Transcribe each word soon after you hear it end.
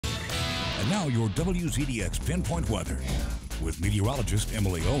And now your WZDX Pinpoint Weather with meteorologist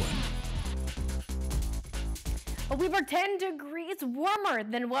Emily Owen. We were 10 degrees warmer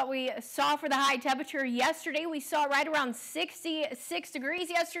than what we saw for the high temperature yesterday. We saw right around 66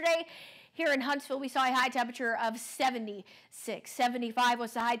 degrees yesterday. Here in Huntsville, we saw a high temperature of 76. 75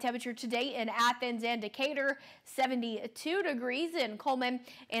 was the high temperature today in Athens and Decatur, 72 degrees in Coleman,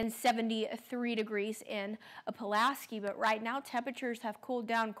 and 73 degrees in Pulaski. But right now, temperatures have cooled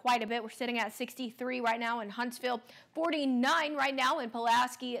down quite a bit. We're sitting at 63 right now in Huntsville, 49 right now in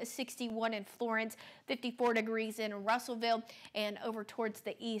Pulaski, 61 in Florence, 54 degrees in Russellville, and over towards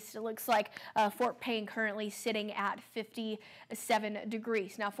the east, it looks like Fort Payne currently sitting at 57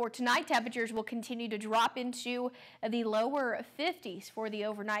 degrees. Now for tonight, temperatures will continue to drop into the lower 50s for the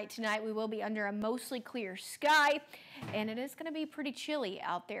overnight. Tonight we will be under a mostly clear sky, and it is going to be pretty chilly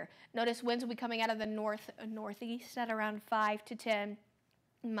out there. Notice winds will be coming out of the northeast at around 5 to 10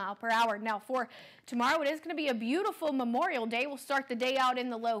 mile per hour. Now for tomorrow, it is going to be a beautiful Memorial Day. We'll start the day out in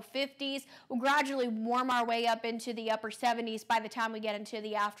the low 50s. We'll gradually warm our way up into the upper 70s by the time we get into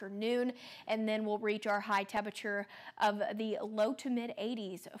the afternoon, and then we'll reach our high temperature of the low to mid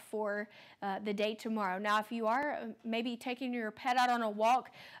 80s for the day tomorrow. Now if you are maybe taking your pet out on a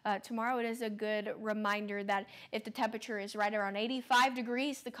walk tomorrow, it is a good reminder that if the temperature is right around 85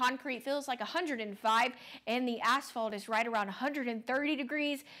 degrees, the concrete feels like 105, and the asphalt is right around 130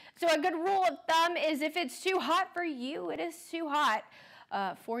 degrees. So a good rule of thumb is if it's too hot for you, it is too hot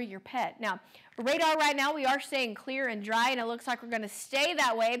for your pet. Now, radar right now, we are staying clear and dry, and it looks like we're going to stay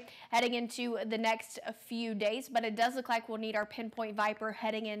that way heading into the next few days, but it does look like we'll need our pinpoint viper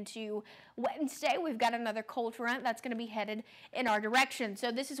heading into Wednesday. We've got another cold front that's going to be headed in our direction.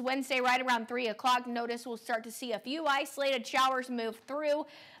 So this is Wednesday right around 3 o'clock. Notice we'll start to see a few isolated showers move through,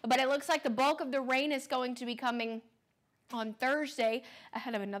 but it looks like the bulk of the rain is going to be coming on Thursday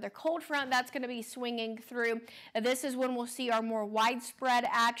ahead of another cold front that's going to be swinging through. This is when we'll see our more widespread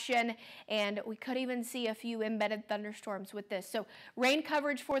action, and we could even see a few embedded thunderstorms with this. So rain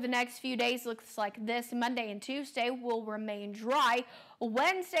coverage for the next few days looks like this. Monday and Tuesday will remain dry.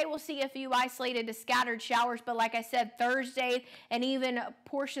 Wednesday we'll see a few isolated to scattered showers, but like I said, Thursday and even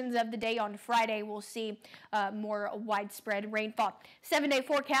portions of the day on Friday we'll see more widespread rainfall. 7-day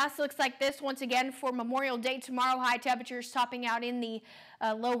forecast looks like this once again for Memorial Day tomorrow. High temperatures topping out in the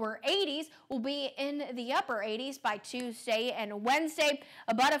lower 80s. Will be in the upper 80s by Tuesday and Wednesday,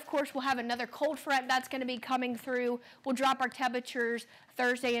 but of course we'll have another cold front that's going to be coming through. We'll drop our temperatures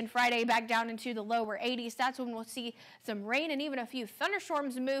Thursday and Friday back down into the lower 80s. That's when we'll see some rain and even a few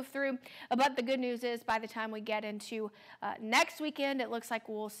thunderstorms move through. But the good news is by the time we get into next weekend, it looks like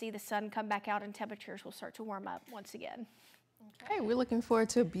we'll see the sun come back out and temperatures will start to warm up once again. Okay, we're looking forward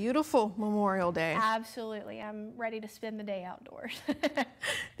to a beautiful Memorial Day. Absolutely. I'm ready to spend the day outdoors.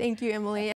 Thank you, Emily.